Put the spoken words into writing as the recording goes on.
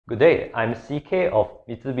Good day, I'm CK of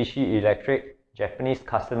Mitsubishi Electric Japanese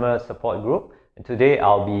Customer Support Group, and today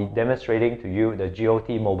I'll be demonstrating to you the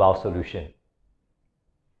GOT mobile solution.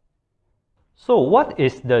 So what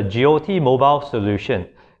is the GOT mobile solution?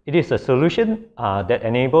 It is a solution that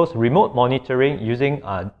enables remote monitoring using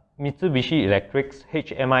Mitsubishi Electric's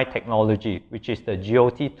HMI technology, which is the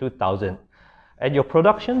GOT 2000. At your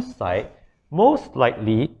production site, most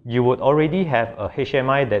likely you would already have a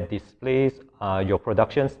HMI that displays your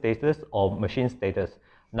production status or machine status.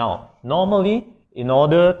 Now, normally, in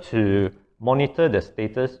order to monitor the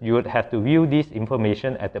status, you would have to view this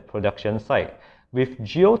information at the production site. With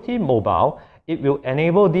GOT Mobile, it will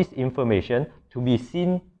enable this information to be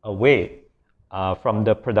seen away from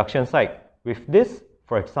the production site. With this,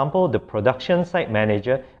 for example, the production site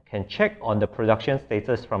manager can check on the production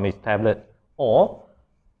status from his tablet, or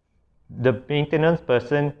the maintenance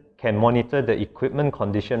person can monitor the equipment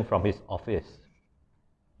condition from his office.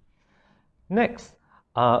 Next,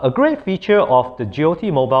 a great feature of the GOT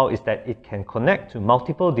Mobile is that it can connect to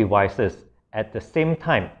multiple devices at the same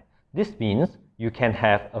time. This means you can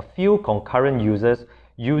have a few concurrent users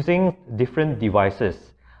using different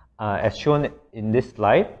devices. As shown in this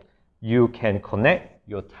slide, you can connect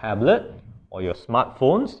your tablet or your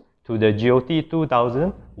smartphones to the GOT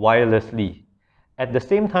 2000 wirelessly. At the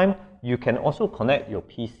same time, you can also connect your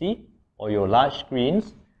PC or your large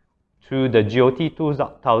screens to the GOT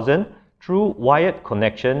 2000 through wired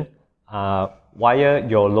connection via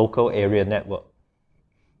your local area network.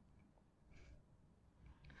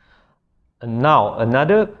 And now,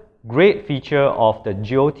 another great feature of the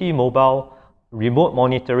GOT mobile remote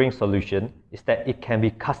monitoring solution is that it can be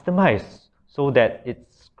customized so that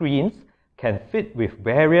its screens can fit with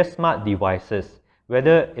various smart devices,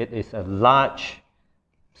 whether it is a large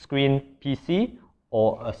screen PC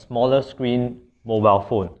or a smaller screen mobile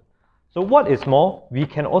phone. So what is more, we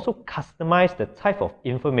can also customize the type of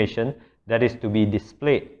information that is to be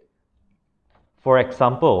displayed. For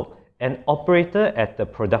example, an operator at the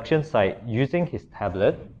production site using his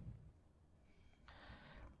tablet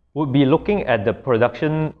would be looking at the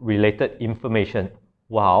production related information,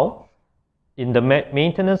 while in the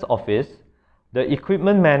maintenance office, the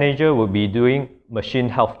equipment manager would be doing machine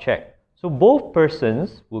health check. So both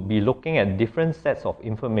persons will be looking at different sets of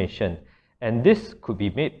information, and this could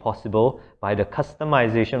be made possible by the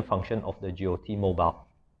customization function of the GOT Mobile.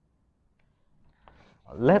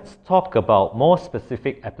 Let's talk about more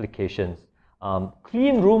specific applications.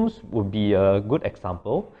 Clean rooms would be a good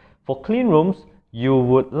example. For clean rooms, you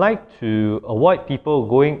would like to avoid people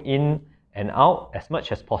going in and out as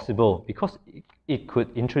much as possible because it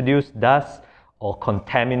could introduce dust or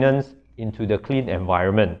contaminants into the clean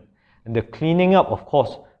environment. And the cleaning up, of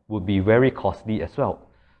course, would be very costly as well.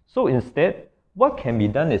 So instead, what can be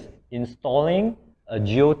done is installing a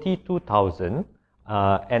GOT 2000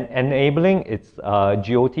 and enabling its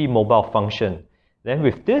GOT mobile function. Then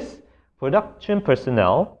with this, production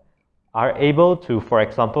personnel are able to, for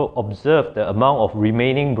example, observe the amount of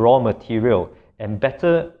remaining raw material and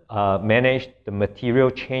better manage the material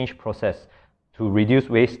change process to reduce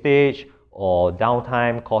wastage or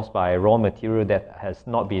downtime caused by raw material that has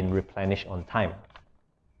not been replenished on time.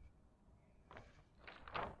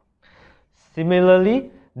 Similarly,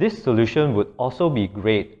 this solution would also be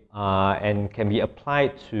great and can be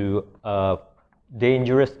applied to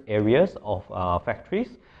dangerous areas of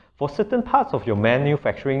factories. For certain parts of your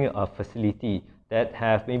manufacturing facility that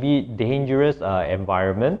have maybe dangerous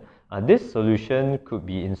environment, this solution could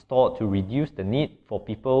be installed to reduce the need for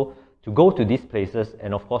people to go to these places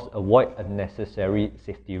and of course avoid unnecessary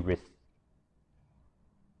safety risks.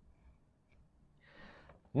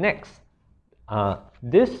 Next,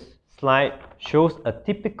 this slide shows a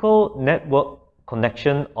typical network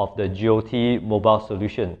connection of the GOT mobile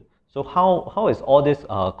solution. So how is all this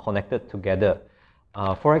connected together?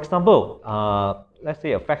 For example, let's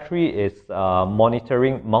say a factory is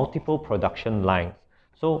monitoring multiple production lines.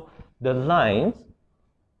 So the lines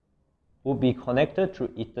will be connected through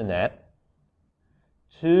Ethernet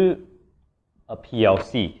to a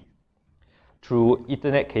PLC through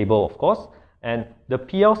Ethernet cable, of course, and the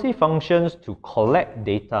PLC functions to collect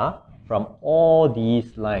data from all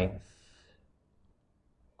these lines.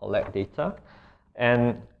 Collect data,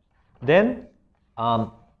 and then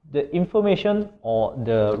the information or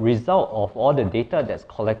the result of all the data that's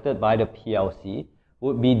collected by the PLC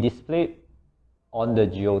would be displayed on the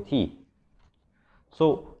GOT.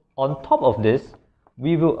 So on top of this,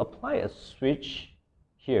 we will apply a switch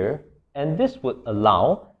here, and this would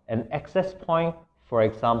allow an access point, for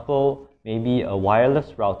example, maybe a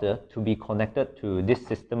wireless router, to be connected to this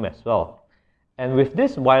system as well. And with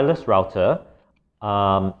this wireless router,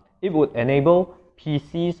 it would enable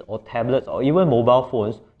PCs or tablets or even mobile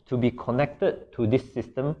phones to be connected to this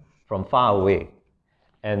system from far away.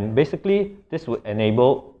 And basically, this would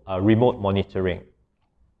enable remote monitoring.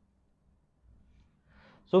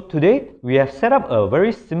 So today, we have set up a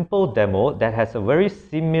very simple demo that has a very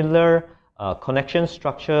similar connection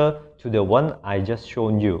structure to the one I just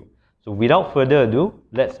shown you. So without further ado,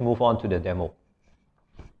 let's move on to the demo.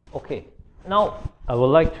 Okay, now I would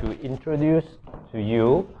like to introduce to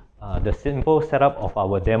you the simple setup of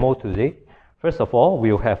our demo today. First of all,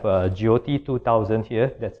 we'll have a GOT 2000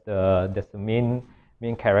 here. That's the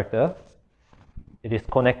main character. It is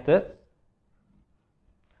connected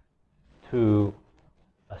to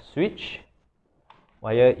a switch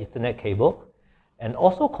via Ethernet cable, and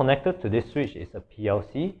also connected to this switch is a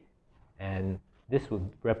PLC, and this would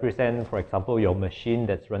represent, for example, your machine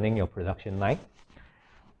that's running your production line.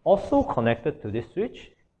 Also connected to this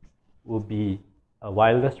switch will be a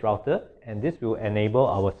wireless router, and this will enable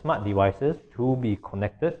our smart devices to be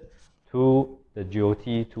connected to the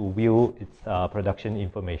GOT to view its production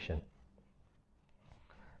information.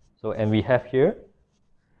 So, and we have here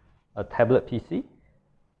a tablet PC,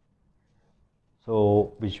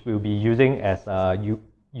 so which we'll be using as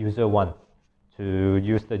user 1 to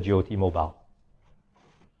use the GOT mobile.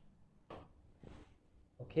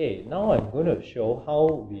 Okay, now I'm going to show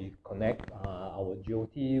how we connect our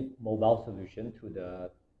GOT mobile solution to the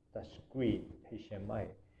touchscreen HMI.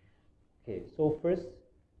 Okay, so first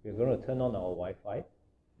we're going to turn on our Wi-Fi.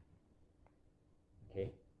 Okay,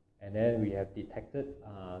 and then we have detected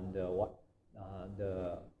the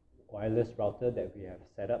wireless router that we have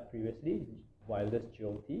set up previously, wireless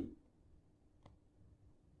GOT.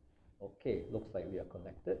 Okay, looks like we are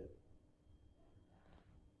connected.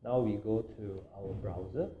 Now we go to our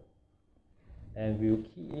browser and we'll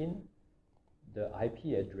key in the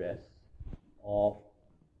IP address of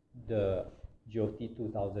the GOT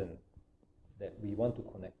 2000 that we want to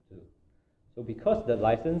connect to. So because the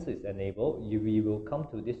license is enabled, we will come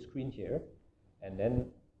to this screen here, and then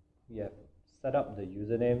we have set up the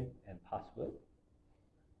username and password.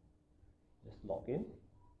 Just log in.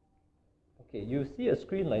 Okay, you see a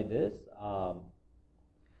screen like this.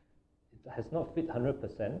 It has not fit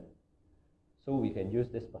 100%, so we can use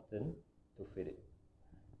this button to fit it.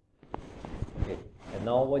 Okay, and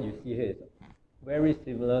now what you see here is very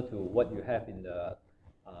similar to what you have in the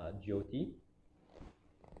GOT.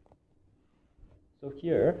 So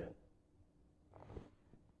here,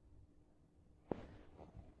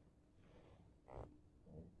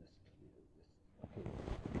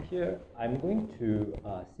 I'm going to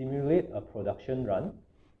simulate a production run.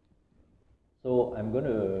 So I'm going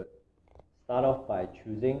to start off by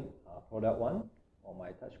choosing product 1 on my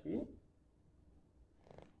touchscreen.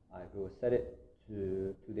 I will set it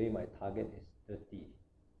to, today my target is 30.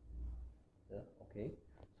 Okay,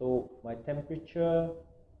 so my temperature,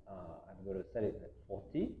 I'm going to set it at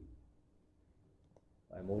 40.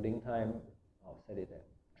 My molding time, I'll set it at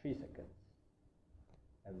 3 seconds.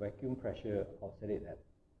 And vacuum pressure, I'll set it at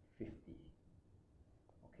 50.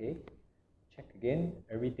 Okay, check again,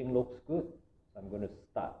 everything looks good. So I'm going to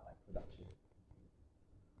start my production.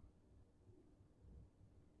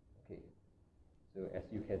 Okay, so as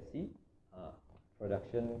you can see,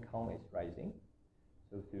 production count is rising.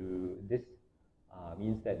 So this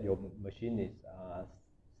means that your machine is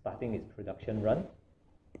starting its production run.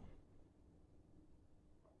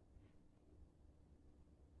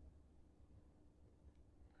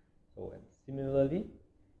 So, and similarly,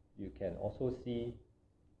 you can also see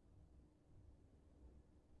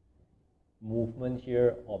movement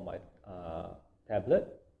here on my tablet.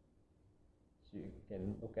 So you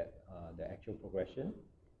can look at the actual progression.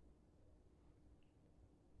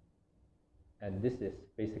 And this is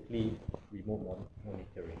basically remote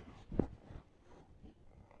monitoring.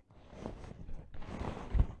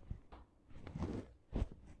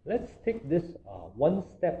 Let's take this one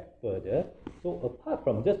step further. So apart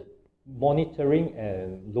from just monitoring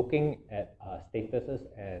and looking at statuses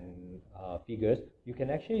and figures, you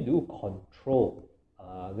can actually do control.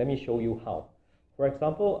 Let me show you how. For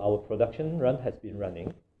example, our production run has been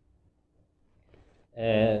running,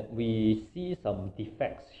 and we see some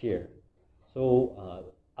defects here.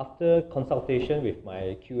 So after consultation with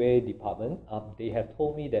my QA department, they have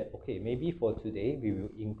told me that, okay, maybe for today, we will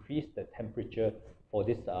increase the temperature for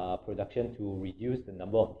this production to reduce the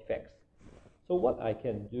number of defects. So what I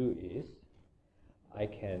can do is, I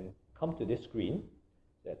can come to this screen,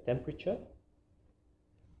 the temperature.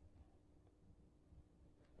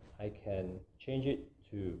 I can change it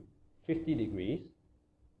to 50 degrees.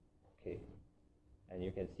 Okay, and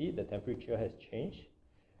you can see the temperature has changed.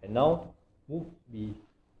 And now we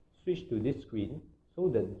switch to this screen. So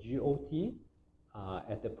the GOT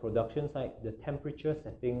at the production side, the temperature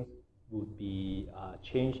settings would be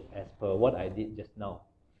changed as per what I did just now.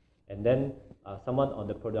 And then someone on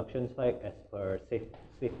the production side, as per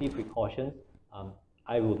safety precautions,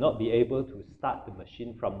 I will not be able to start the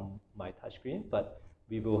machine from my touchscreen, but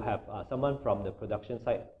we will have someone from the production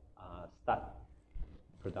side start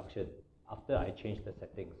production after I change the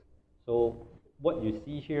settings. So what you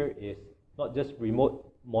see here is not just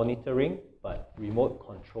remote monitoring, but remote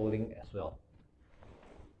controlling as well.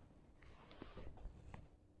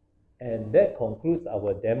 And that concludes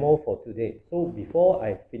our demo for today. So before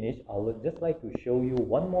I finish, I would just like to show you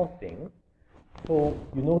one more thing. So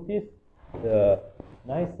you notice the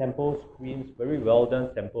nice sample screens, very well done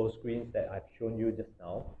sample screens that I've shown you just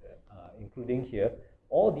now, including here.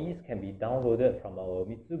 All these can be downloaded from our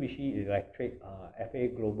Mitsubishi Electric FA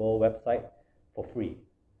Global website for free.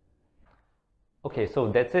 Okay,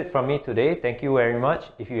 so that's it from me today. Thank you very much.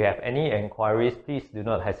 If you have any inquiries, please do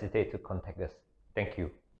not hesitate to contact us. Thank you.